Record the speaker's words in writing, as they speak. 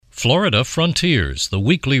Florida Frontiers, the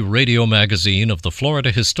weekly radio magazine of the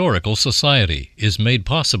Florida Historical Society, is made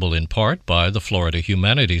possible in part by the Florida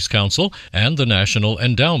Humanities Council and the National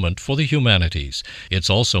Endowment for the Humanities.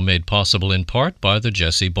 It's also made possible in part by the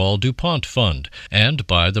Jesse Ball DuPont Fund and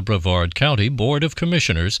by the Brevard County Board of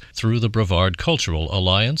Commissioners through the Brevard Cultural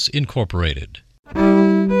Alliance, Incorporated.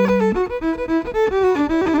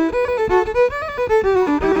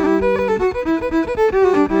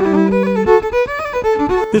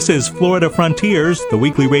 This is Florida Frontiers, the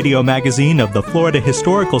weekly radio magazine of the Florida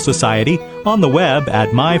Historical Society, on the web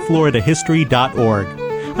at myfloridahistory.org.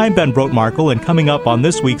 I'm Ben Brotmarkle, and coming up on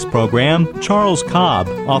this week's program, Charles Cobb,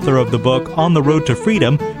 author of the book On the Road to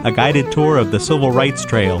Freedom, a guided tour of the Civil Rights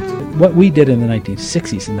Trail. What we did in the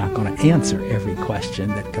 1960s is not going to answer every question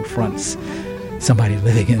that confronts somebody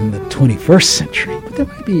living in the 21st century, but there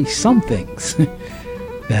might be some things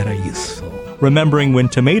that are useful. Remembering when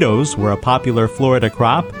tomatoes were a popular Florida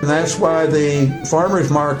crop. And that's why the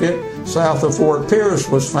farmers market south of Fort Pierce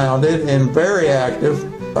was founded and very active.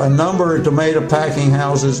 A number of tomato packing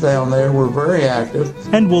houses down there were very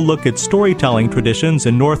active. And we'll look at storytelling traditions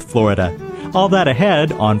in North Florida. All that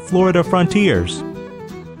ahead on Florida Frontiers.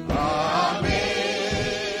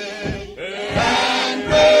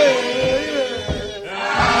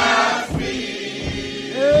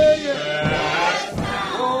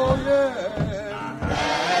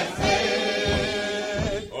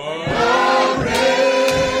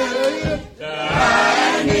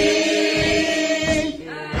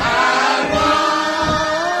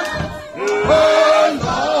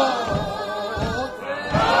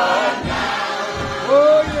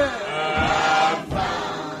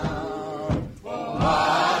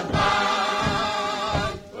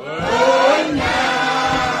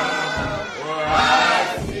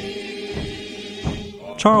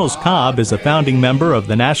 Charles Cobb is a founding member of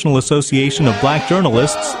the National Association of Black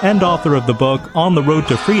Journalists and author of the book On the Road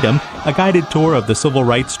to Freedom, a guided tour of the Civil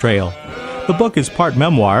Rights Trail. The book is part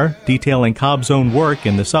memoir, detailing Cobb's own work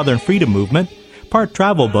in the Southern Freedom Movement, part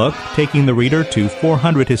travel book, taking the reader to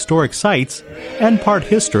 400 historic sites, and part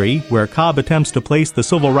history, where Cobb attempts to place the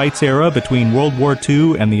civil rights era between World War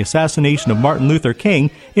II and the assassination of Martin Luther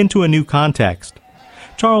King into a new context.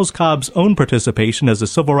 Charles Cobb's own participation as a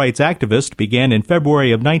civil rights activist began in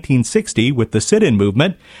February of 1960 with the sit-in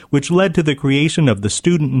movement, which led to the creation of the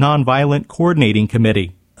Student Nonviolent Coordinating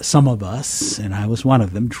Committee. Some of us, and I was one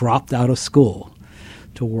of them, dropped out of school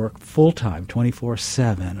to work full-time,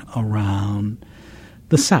 24/7, around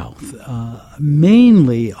the South,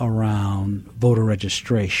 mainly around voter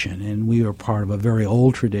registration. And we were part of a very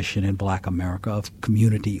old tradition in Black America of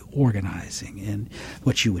community organizing. And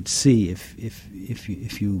what you would see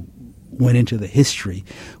if you went into the history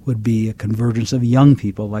would be a convergence of young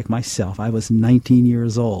people like myself. I was 19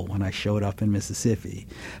 years old when I showed up in Mississippi.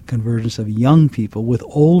 Convergence of young people with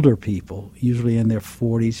older people, usually in their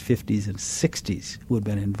 40s, 50s, and 60s, who had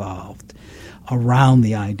been involved around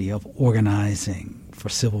the idea of organizing for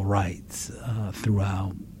civil rights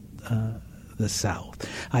throughout the South.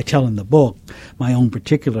 I tell in the book my own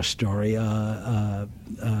particular story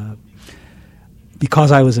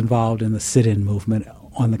because I was involved in the sit-in movement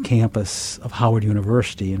on the campus of Howard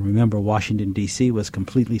University. And remember, Washington, D.C. was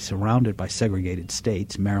completely surrounded by segregated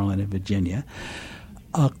states, Maryland and Virginia.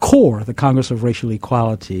 CORE, the Congress of Racial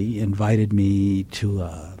Equality, invited me to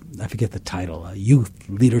I forget the title, a youth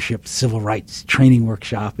leadership civil rights training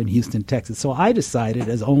workshop in Houston, Texas. So I decided,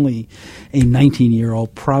 as only a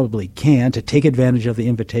 19-year-old probably can, to take advantage of the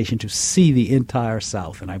invitation to see the entire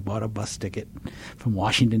South. And I bought a bus ticket from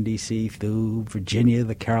Washington, D.C. through Virginia,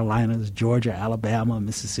 the Carolinas, Georgia, Alabama,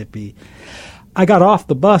 Mississippi. I got off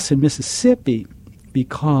the bus in Mississippi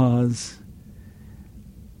because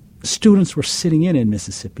students were sitting in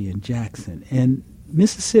Mississippi in Jackson. And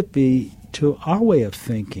Mississippi, to our way of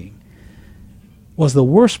thinking, was the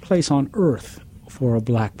worst place on earth for a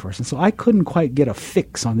black person. So I couldn't quite get a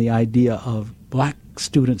fix on the idea of black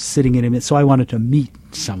students sitting in it, so I wanted to meet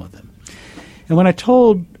some of them. And when I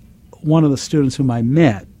told one of the students whom I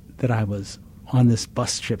met that I was on this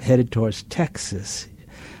bus trip headed towards Texas,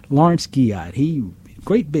 Lawrence Guillot,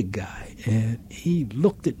 great big guy, and he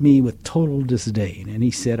looked at me with total disdain, and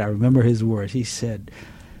he said, I remember his words, he said,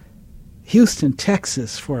 Houston,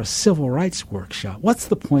 Texas, for a civil rights workshop. What's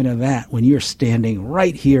the point of that when you're standing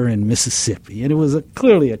right here in Mississippi? And it was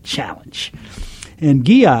clearly a challenge. And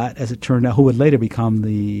Guillot, as it turned out, who would later become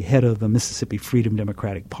the head of the Mississippi Freedom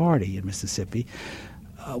Democratic Party in Mississippi,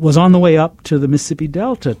 was on the way up to the Mississippi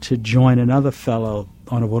Delta to join another fellow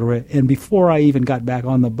on a voter. And before I even got back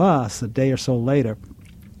on the bus, a day or so later,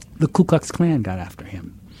 the Ku Klux Klan got after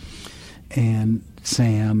him and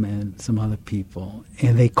Sam and some other people,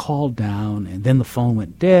 and they called down, and then the phone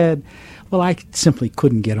went dead. Well, I simply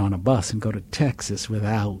couldn't get on a bus and go to Texas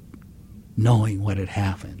without knowing what had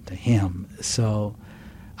happened to him. So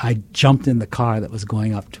I jumped in the car that was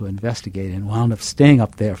going up to investigate and wound up staying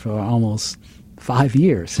up there for almost 5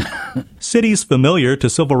 years. Cities familiar to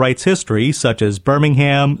civil rights history, such as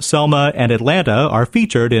Birmingham, Selma, and Atlanta, are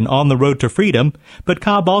featured in On the Road to Freedom, but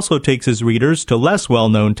Cobb also takes his readers to less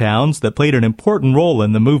well-known towns that played an important role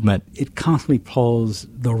in the movement. It constantly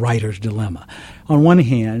posed the writer's dilemma. On one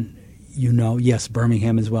hand, yes,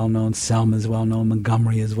 Birmingham is well-known, Selma is well-known,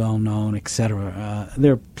 Montgomery is well-known, etc.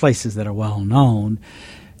 There are places that are well-known.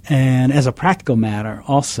 And as a practical matter,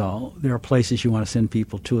 also, there are places you want to send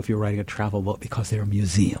people to if you're writing a travel book because they're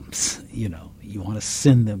museums. You want to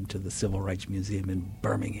send them to the Civil Rights Museum in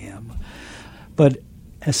Birmingham. But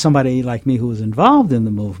as somebody like me who was involved in the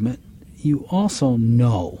movement, you also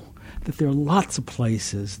know that there are lots of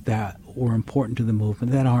places that were important to the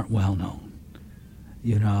movement that aren't well known.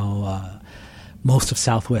 Most of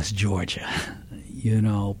southwest Georgia,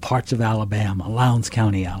 parts of Alabama, Lowndes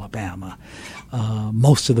County, Alabama,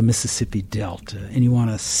 most of the Mississippi Delta, and you want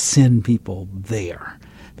to send people there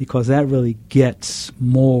because that really gets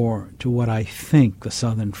more to what I think the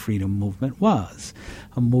Southern Freedom Movement was,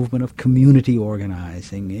 a movement of community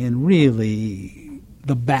organizing in really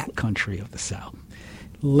the backcountry of the South,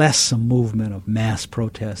 less a movement of mass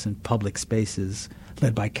protests in public spaces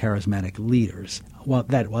led by charismatic leaders. Well,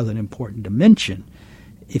 that was an important dimension.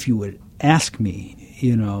 If you would ask me,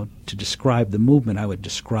 to describe the movement, I would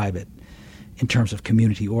describe it in terms of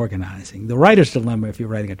community organizing. The writer's dilemma, if you're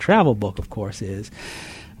writing a travel book, of course, is,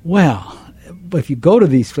 well, but if you go to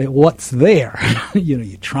these places, what's there?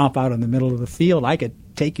 You tromp out in the middle of the field. I could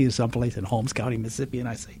take you to someplace in Holmes County, Mississippi, and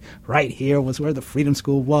I say, right here was where the Freedom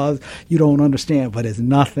School was. You don't understand, but it's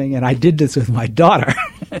nothing. And I did this with my daughter.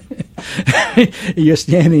 You're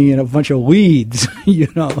standing in a bunch of weeds,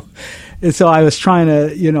 And so I was trying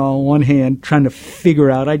to, on one hand, trying to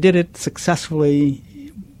figure out. I did it successfully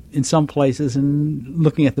in some places, and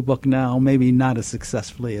looking at the book now, maybe not as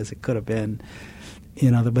successfully as it could have been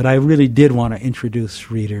in other. But I really did want to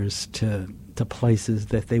introduce readers to places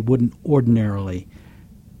that they wouldn't ordinarily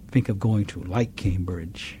think of going to, like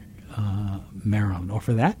Cambridge, Maryland, or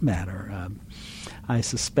for that matter, I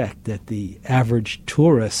suspect that the average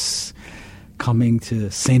tourist coming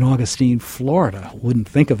to St. Augustine, Florida, wouldn't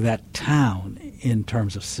think of that town in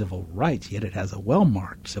terms of civil rights, yet it has a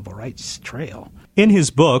well-marked civil rights trail. In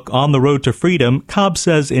his book, On the Road to Freedom, Cobb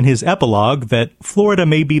says in his epilogue that Florida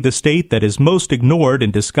may be the state that is most ignored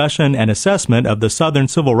in discussion and assessment of the Southern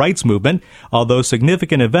Civil Rights Movement, although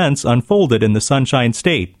significant events unfolded in the Sunshine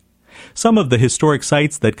State. Some of the historic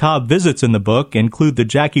sites that Cobb visits in the book include the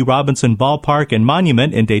Jackie Robinson Ballpark and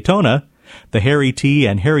Monument in Daytona, the Harry T.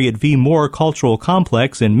 and Harriet V. Moore Cultural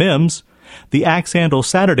Complex in Mims, the Axe Handle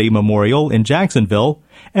Saturday Memorial in Jacksonville,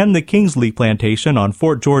 and the Kingsley Plantation on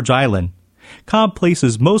Fort George Island. Cobb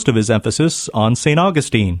places most of his emphasis on St.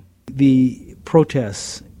 Augustine. The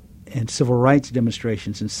protests and civil rights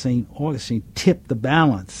demonstrations in St. Augustine tipped the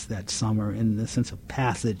balance that summer in the sense of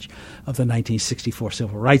passage of the 1964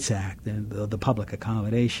 Civil Rights Act and the Public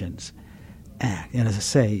Accommodations Act. And as I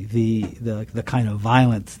say, the kind of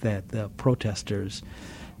violence that the protesters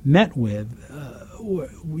met with,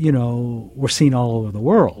 were seen all over the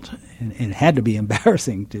world, and it had to be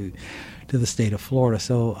embarrassing to the state of Florida.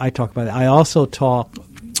 So I talk about it. I also talk,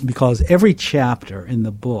 because every chapter in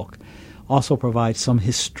the book also provides some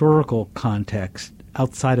historical context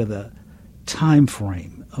outside of the time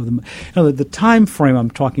frame of the time frame I'm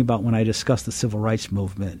talking about when I discuss the civil rights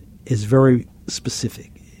movement is very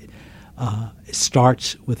specific. It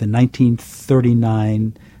starts with a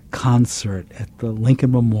 1939 concert at the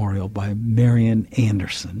Lincoln Memorial by Marian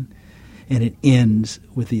Anderson, and it ends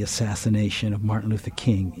with the assassination of Martin Luther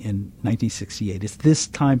King in 1968. It's this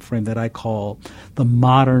time frame that I call the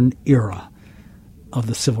modern era of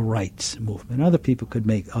the civil rights movement. Other people could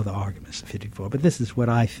make other arguments for, but this is what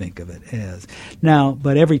I think of it as. Now,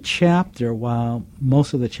 but every chapter, while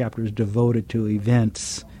most of the chapter is devoted to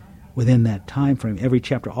events within that time frame, every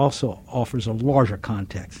chapter also offers a larger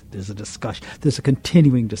context. There's a discussion. There's a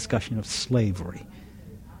continuing discussion of slavery,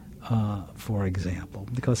 for example,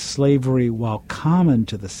 because slavery, while common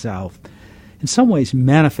to the South, in some ways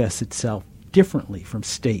manifests itself differently from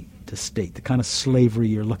state to state. The kind of slavery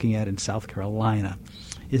you're looking at in South Carolina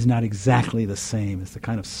is not exactly the same as the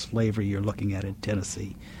kind of slavery you're looking at in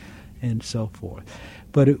Tennessee and so forth.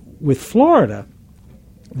 But with Florida,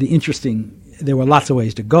 there were lots of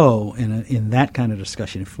ways to go in that kind of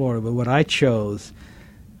discussion in Florida, but what I chose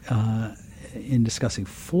in discussing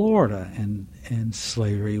Florida and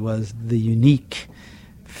slavery was the unique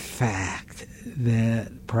fact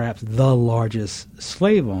that perhaps the largest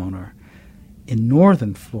slave owner in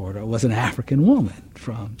northern Florida was an African woman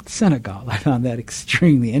from Senegal. I found that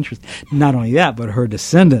extremely interesting. Not only that, but her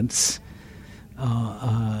descendants,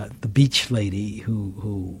 the beach lady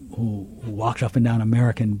who walked up and down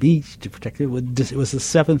American Beach to protect it, it was the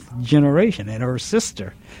seventh generation, and her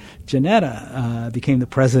sister, Janetta, became the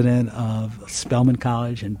president of Spelman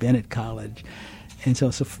College and Bennett College. And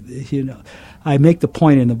so, I make the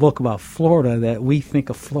point in the book about Florida that we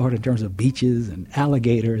think of Florida in terms of beaches and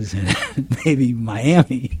alligators and maybe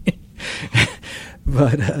Miami.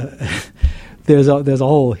 But there's a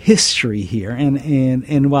whole history here.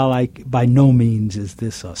 And while by no means is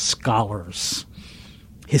this a scholar's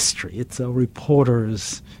history, it's a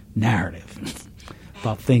reporter's narrative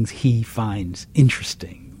about things he finds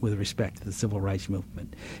interesting with respect to the civil rights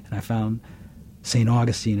movement. And I found St.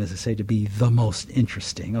 Augustine, as I say, to be the most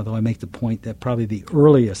interesting, although I make the point that probably the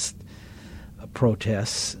earliest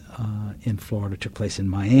protests in Florida took place in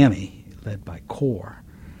Miami, led by CORE.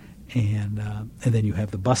 And then you have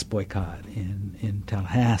the bus boycott in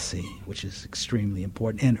Tallahassee, which is extremely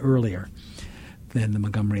important, and earlier than the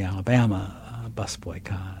Montgomery, Alabama bus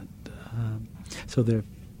boycott. So there,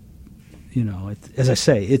 as I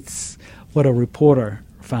say, it's what a reporter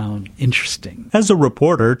found interesting. As a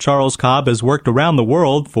reporter, Charles Cobb has worked around the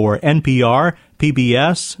world for NPR,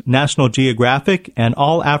 PBS, National Geographic, and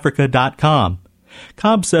AllAfrica.com.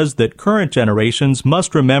 Cobb says that current generations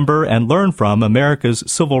must remember and learn from America's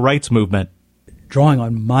civil rights movement. Drawing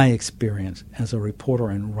on my experience as a reporter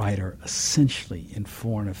and writer, essentially in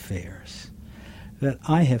foreign affairs, that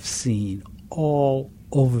I have seen all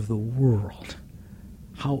over the world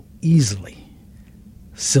how easily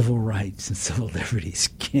civil rights and civil liberties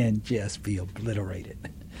can just be obliterated.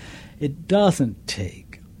 It doesn't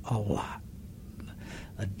take a lot.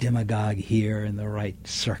 A demagogue here in the right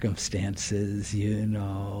circumstances,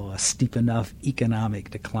 a steep enough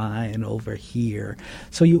economic decline over here.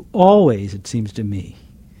 So you always, it seems to me,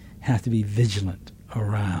 have to be vigilant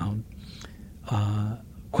around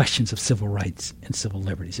questions of civil rights and civil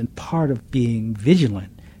liberties. And part of being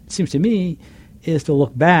vigilant, it seems to me, is to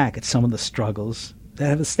look back at some of the struggles that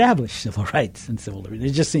have established civil rights and civil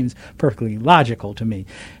liberties. It just seems perfectly logical to me.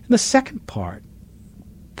 And the second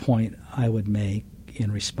point I would make in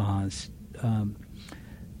response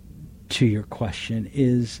to your question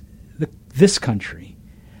is this country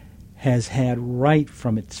has had right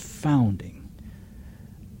from its founding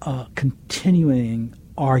a continuing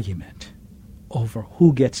argument over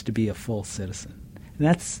who gets to be a full citizen. And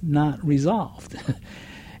that's not resolved.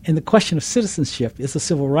 And the question of citizenship is a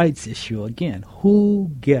civil rights issue again. Who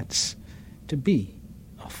gets to be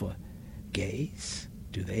a full? Gays?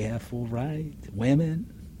 Do they have full rights?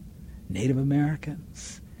 Women? Native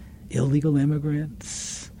Americans? Illegal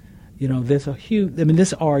immigrants? There's a huge...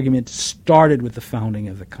 this argument started with the founding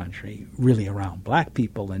of the country, really around black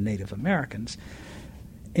people and Native Americans.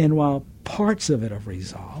 And while parts of it are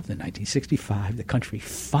resolved, in 1965, the country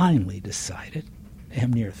finally decided,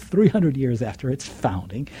 damn near 300 years after its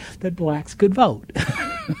founding, that blacks could vote.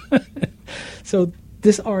 So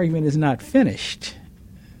this argument is not finished.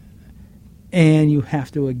 And you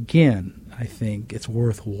have to, again, I think it's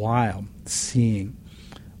worthwhile seeing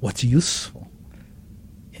what's useful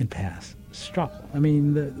in past struggle.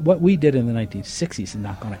 What we did in the 1960s is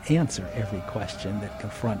not going to answer every question that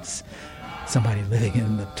confronts somebody living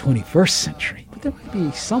in the 21st century. But there might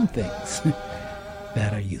be some things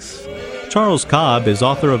that are useful. Charles Cobb is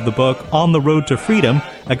author of the book On the Road to Freedom,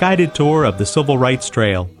 a guided tour of the Civil Rights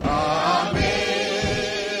Trail.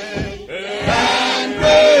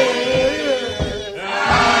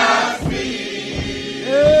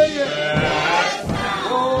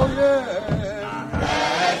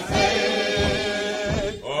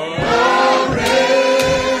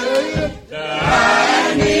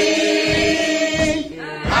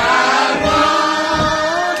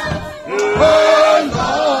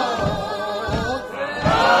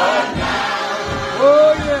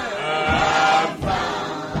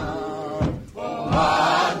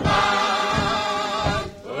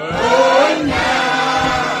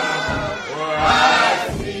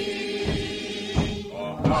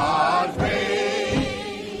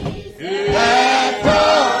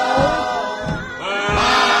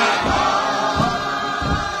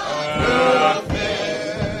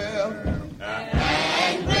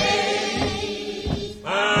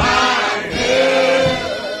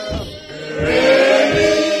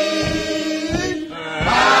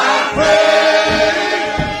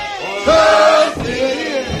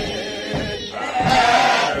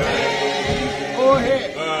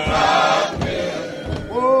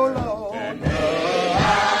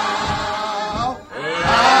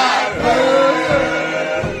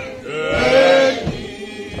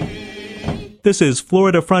 This is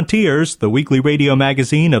Florida Frontiers, the weekly radio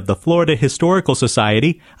magazine of the Florida Historical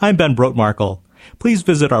Society. I'm Ben Brotmarkle. Please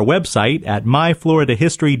visit our website at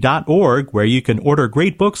myfloridahistory.org, where you can order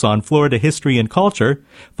great books on Florida history and culture,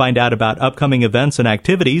 find out about upcoming events and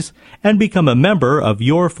activities, and become a member of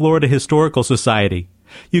your Florida Historical Society.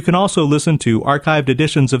 You can also listen to archived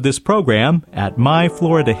editions of this program at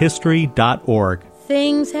myfloridahistory.org.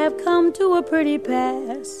 Things have come to a pretty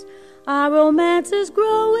pass. Our romance is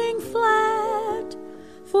growing flat.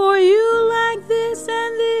 For you like this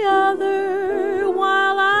and the other,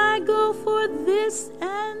 while I go for this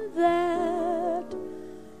and that.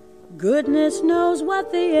 Goodness knows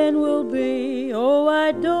what the end will be. Oh,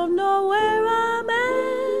 I don't know where I'm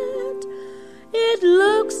at. It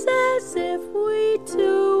looks as if we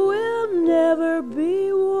two will never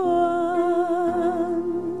be one.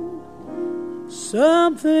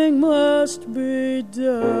 Something must be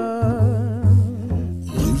done.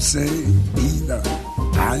 You say either,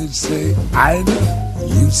 I say either.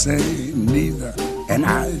 You say neither, and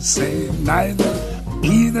I say neither.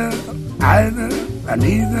 Either, either, and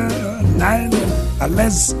either, neither.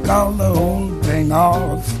 Let's call the whole thing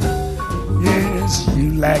off. Yes,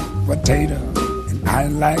 you like potato, and I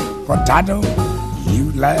like potato.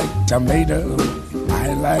 You like tomato,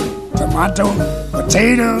 I like tomato.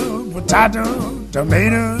 Potato, potato,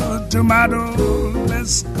 tomato, tomato.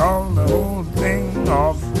 Let's call the whole thing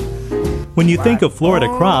off. When you think of Florida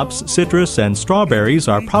crops, citrus and strawberries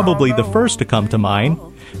are probably the first to come to mind.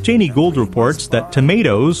 Janie Gould reports that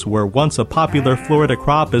tomatoes were once a popular Florida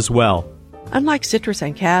crop as well. Unlike citrus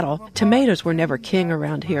and cattle, tomatoes were never king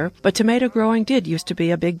around here, but tomato growing did used to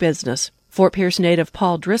be a big business. Fort Pierce native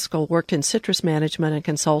Paul Driscoll worked in citrus management and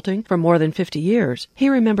consulting for more than 50 years. He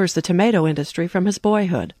remembers the tomato industry from his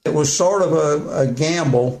boyhood. It was sort of a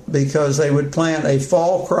gamble because they would plant a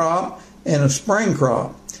fall crop and a spring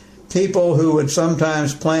crop. People who would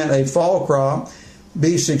sometimes plant a fall crop,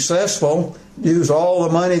 be successful, use all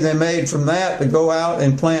the money they made from that to go out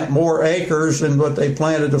and plant more acres than what they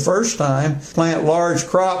planted the first time, plant large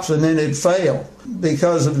crops, and then it'd fail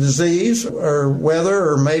because of disease or weather,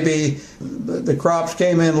 or maybe the crops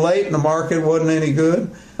came in late and the market wasn't any good.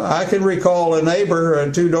 I can recall a neighbor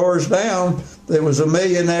 2 doors down that was a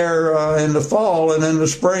millionaire in the fall, and in the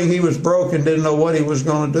spring he was broke and didn't know what he was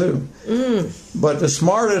going to do. But the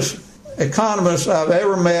smartest economist I've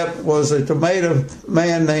ever met was a tomato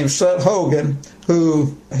man named Sut Hogan,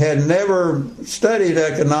 who had never studied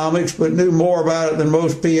economics but knew more about it than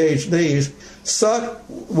most PhDs. Sut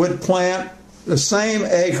would plant the same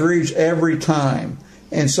acreage every time.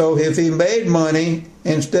 And so if he made money,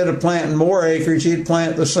 instead of planting more acreage, he'd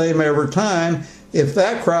plant the same every time. If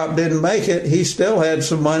that crop didn't make it, he still had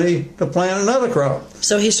some money to plant another crop.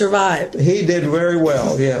 So he survived. He did very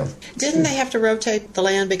well, yeah. Didn't they have to rotate the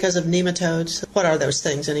land because of nematodes? What are those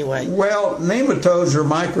things anyway? Well, nematodes are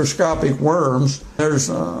microscopic worms. There's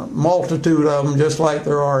a multitude of them, just like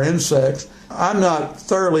there are insects. I'm not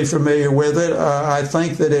thoroughly familiar with it. I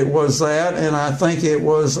think that it was that, and I think it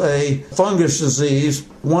was a fungus disease.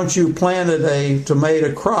 Once you planted a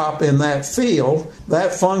tomato crop in that field,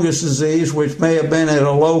 that fungus disease, which may have been at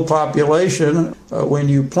a low population when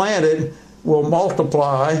you planted, will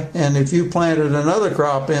multiply, and if you planted another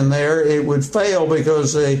crop in there, it would fail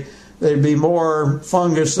because there'd be more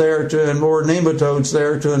fungus there and more nematodes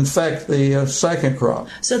there to infect the second crop.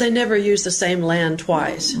 So they never used the same land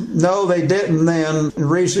twice? No, they didn't then. In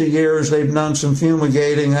recent years, they've done some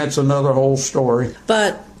fumigating. That's another whole story.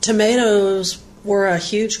 But tomatoes were a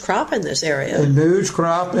huge crop in this area. A huge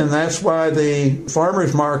crop, and that's why the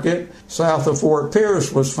farmers market south of Fort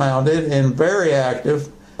Pierce was founded and very active.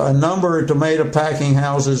 A number of tomato packing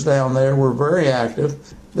houses down there were very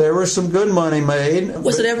active. There was some good money made.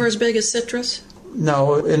 Was it ever as big as citrus?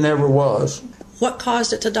 No, it never was. What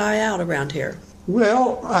caused it to die out around here?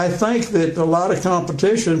 Well, I think that a lot of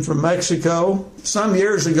competition from Mexico. Some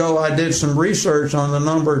years ago, I did some research on the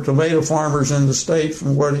number of tomato farmers in the state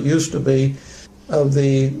from what it used to be. Of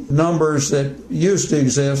the numbers that used to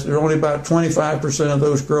exist, there are only about 25% of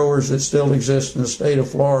those growers that still exist in the state of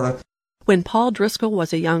Florida. When Paul Driscoll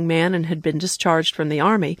was a young man and had been discharged from the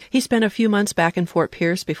Army, he spent a few months back in Fort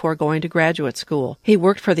Pierce before going to graduate school. He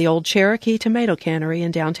worked for the old Cherokee Tomato Cannery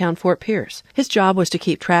in downtown Fort Pierce. His job was to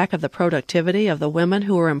keep track of the productivity of the women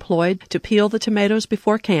who were employed to peel the tomatoes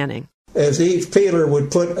before canning. As each peeler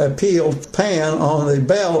would put a peeled pan on the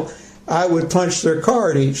belt, I would punch their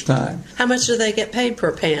card each time. How much do they get paid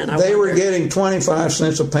per pan? They were getting 25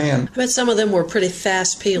 cents a pan. I bet some of them were pretty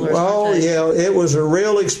fast peelers. Oh, yeah. It was a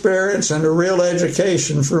real experience and a real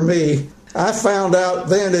education for me. I found out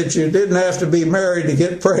then that you didn't have to be married to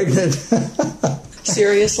get pregnant.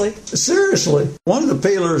 Seriously? Seriously. One of the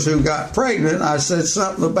peelers who got pregnant, I said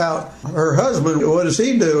something about her husband. What does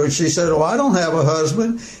he do? And she said, oh, I don't have a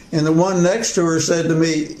husband. And the one next to her said to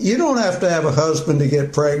me, you don't have to have a husband to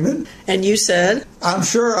get pregnant. And you said? I'm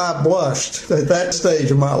sure I blushed at that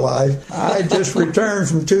stage of my life. I just returned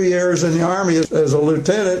from 2 years in the Army as a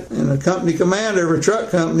lieutenant and a company commander of a truck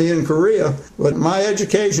company in Korea. But my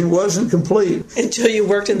education wasn't complete. Until you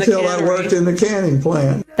worked in the cannery. Until I worked in the canning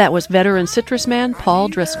plant. That was veteran citrus man Paul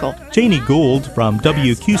Driscoll. Janie Gould from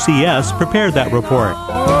WQCS prepared that report.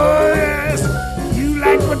 Oh, yes. You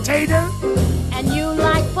like potato? And you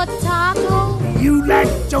like potato. You like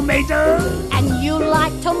tomato? And you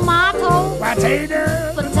like tomato.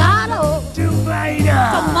 Potato? Potato. Tomato.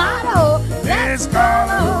 Tomato. Let's call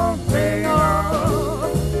the whole thing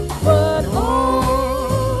off. But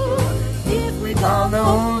oh, if we Call the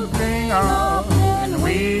whole thing off, then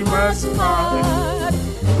we must part.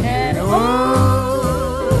 And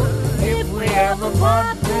oh, if we ever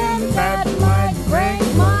part, then that might break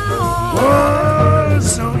my heart. Oh,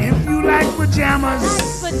 so if you like pajamas,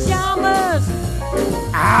 pajamas,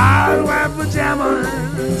 I'll wear pajamas.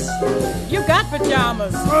 you got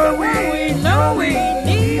pajamas. For we know we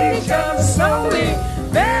need each other, so we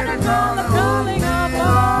better call the whole thing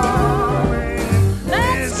off.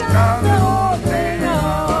 Let's call the whole thing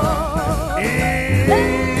off.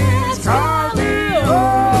 Let's call the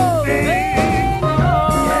whole thing off.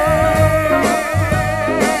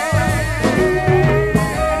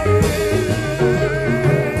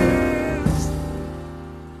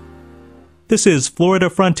 This is Florida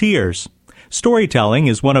Frontiers. Storytelling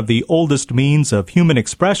is one of the oldest means of human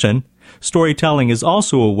expression. Storytelling is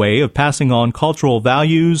also a way of passing on cultural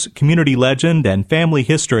values, community legend, and family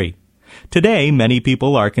history. Today, many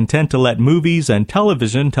people are content to let movies and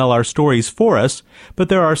television tell our stories for us, but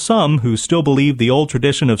there are some who still believe the old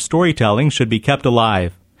tradition of storytelling should be kept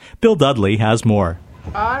alive. Bill Dudley has more.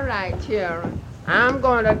 All right, children. I'm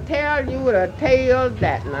going to tell you the tale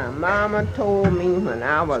that my mama told me when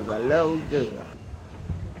I was a little girl.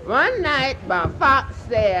 One night, my fox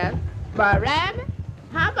said, "But Rabbit,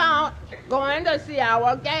 how about going to see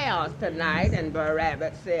our gals tonight?" And Bur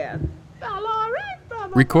Rabbit said, "Well, all right,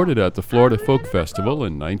 Brother." Recorded at the Florida Folk Festival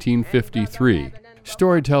in 1953,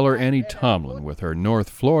 storyteller Annie Tomlin with her North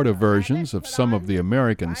Florida versions of some of the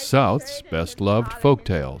American South's best-loved folk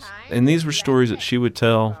tales. And these were stories that she would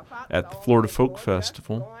tell at the Florida Folk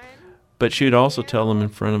Festival, but she would also tell them in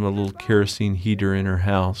front of a little kerosene heater in her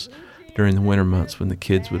house during the winter months when the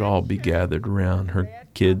kids would all be gathered around, her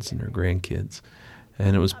kids and her grandkids.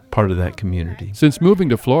 And it was part of that community. Since moving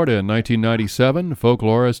to Florida in 1997,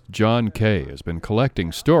 folklorist John Kay has been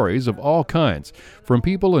collecting stories of all kinds from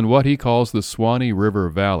people in what he calls the Suwannee River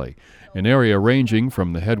Valley, an area ranging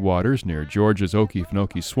from the headwaters near Georgia's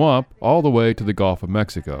Okefenokee Swamp all the way to the Gulf of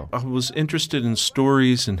Mexico. I was interested in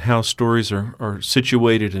stories and how stories are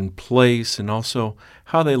situated in place, and also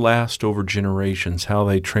how they last over generations, how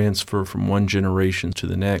they transfer from one generation to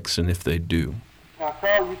the next, and if they do. Now,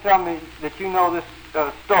 Carl, you tell me that you know this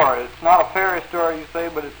story. It's not a fairy story, you say,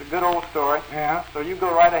 but it's a good old story. Yeah. So you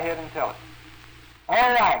go right ahead and tell it. All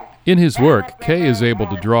right. In his work, Kay is able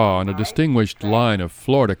to draw on a distinguished line of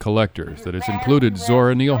Florida collectors that has included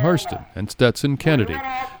Zora Neale Hurston and Stetson Kennedy,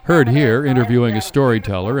 heard here interviewing a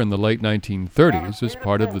storyteller in the late 1930s as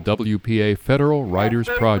part of the WPA Federal Writers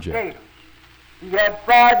Project. He had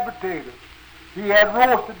fried potatoes, he had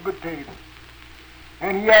roasted potatoes,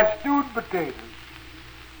 and he had stewed potatoes.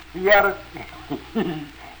 He had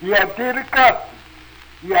he had tater custard,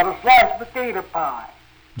 he had a sliced potato pie.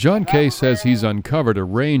 John Kay says he's uncovered a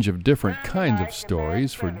range of different kinds of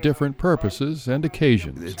stories for different purposes and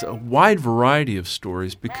occasions. It's a wide variety of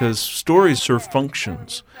stories because stories serve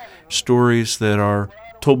functions. Stories that are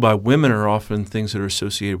told by women are often things that are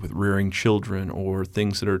associated with rearing children or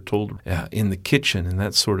things that are told in the kitchen and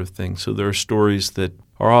that sort of thing. So there are stories that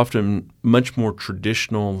are often much more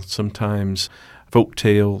traditional, sometimes folk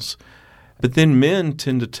tales. But then men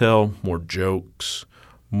tend to tell more jokes,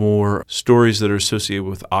 more stories that are associated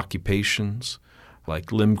with occupations,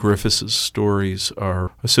 like Lem Griffiths' stories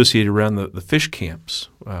are associated around the fish camps,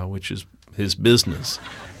 which is his business.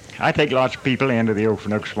 I take lots of people into the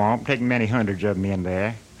Okefenokee Swamp, taking many hundreds of them in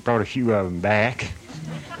there, brought a few of them back.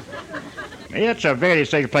 It's a very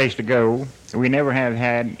safe place to go. We never have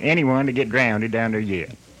had anyone to get drowned down there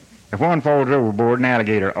yet. If one falls overboard, an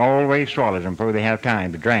alligator always swallows them before they have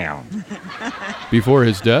time to drown. Before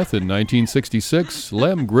his death in 1966,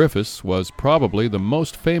 Lem Griffiths was probably the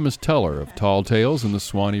most famous teller of tall tales in the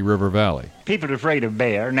Suwannee River Valley. People are afraid of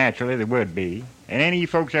bear, naturally they would be. And any of you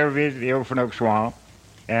folks ever visit the Okefenokee Swamp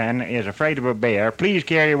and is afraid of a bear, please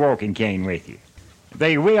carry a walking cane with you.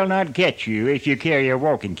 They will not catch you if you carry a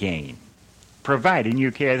walking cane, providing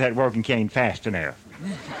you carry that walking cane fast enough.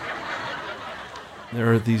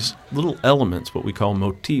 There are these little elements, what we call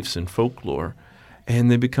motifs in folklore, and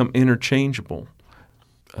they become interchangeable.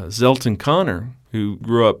 Zelton Connor, who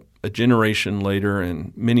grew up a generation later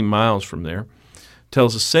and many miles from there,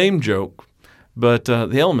 tells the same joke, but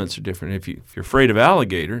the elements are different. If you're afraid of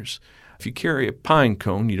alligators, if you carry a pine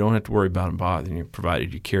cone, you don't have to worry about them bothering you,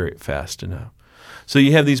 provided you carry it fast enough. So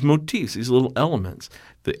you have these motifs, these little elements.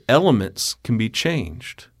 The elements can be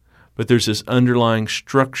changed, but there's this underlying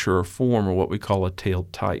structure or form, or what we call a tale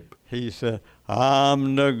type. He said,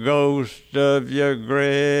 I'm the ghost of your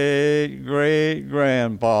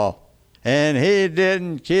great-great-grandpa, and he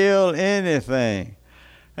didn't kill anything.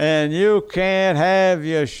 And you can't have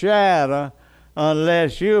your shadow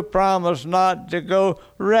unless you promise not to go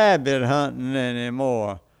rabbit hunting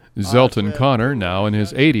anymore. Zelton Connor, now in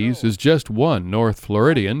his 80s, is just one North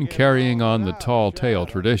Floridian carrying on the tall tale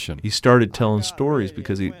tradition. He started telling stories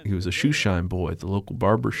because he was a shoeshine boy at the local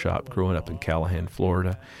barber shop growing up in Callahan,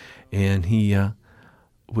 Florida. And he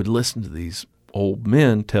would listen to these old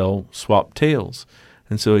men tell swap tales.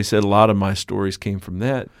 And so he said a lot of my stories came from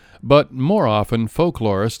that. But more often,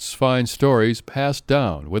 folklorists find stories passed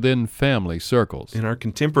down within family circles. In our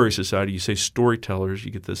contemporary society, you say storytellers,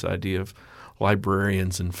 you get this idea of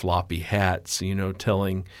librarians in floppy hats,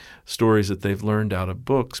 telling stories that they've learned out of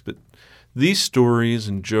books. But these stories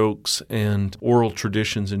and jokes and oral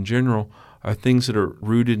traditions in general are things that are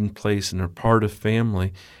rooted in place and are part of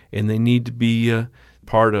family, and they need to be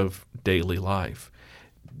part of daily life.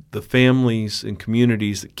 The families and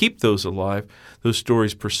communities that keep those alive, those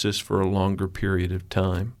stories persist for a longer period of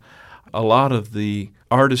time. A lot of the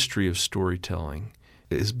artistry of storytelling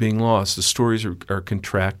is being lost. The stories are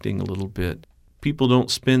contracting a little bit. People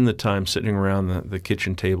don't spend the time sitting around the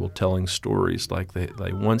kitchen table telling stories like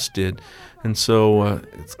they once did. And so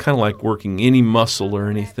it's kind of like working any muscle or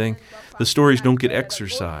anything. The stories don't get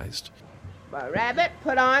exercised. But Rabbit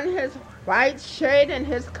put on his white shirt and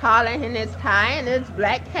his collar and his tie and his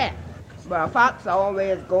black hat. But Fox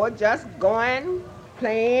always going,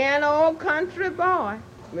 plain old country boy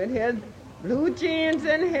with his blue jeans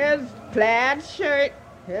and his plaid shirt,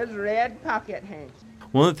 his red pocket handkerchief.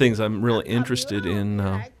 One of the things I'm really interested in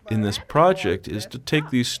this project is to take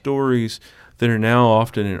these stories that are now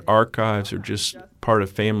often in archives or just part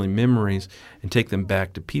of family memories and take them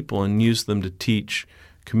back to people and use them to teach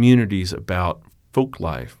communities about folk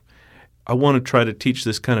life. I want to try to teach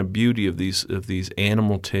this kind of beauty of these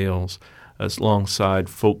animal tales alongside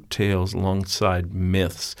folk tales, alongside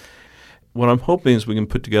myths. What I'm hoping is we can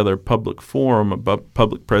put together a public forum, a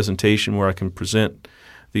public presentation where I can present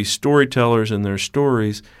these storytellers and their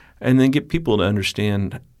stories, and then get people to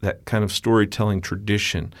understand that kind of storytelling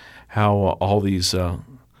tradition, how all these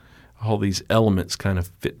elements kind of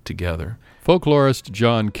fit together. Folklorist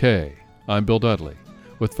John Kay. I'm Bill Dudley.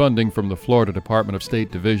 With funding from the Florida Department of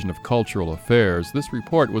State Division of Cultural Affairs, this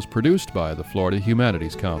report was produced by the Florida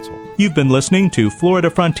Humanities Council. You've been listening to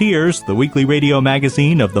Florida Frontiers, the weekly radio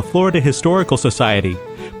magazine of the Florida Historical Society.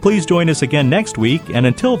 Please join us again next week, and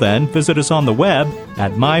until then, visit us on the web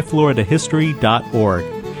at myfloridahistory.org.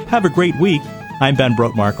 Have a great week. I'm Ben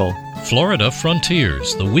Brotemarkle. Florida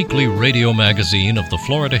Frontiers, the weekly radio magazine of the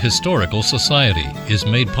Florida Historical Society, is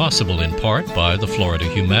made possible in part by the Florida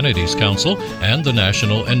Humanities Council and the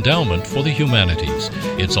National Endowment for the Humanities.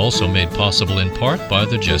 It's also made possible in part by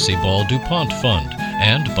the Jesse Ball DuPont Fund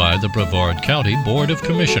and by the Brevard County Board of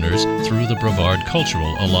Commissioners through the Brevard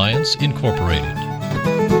Cultural Alliance, Incorporated.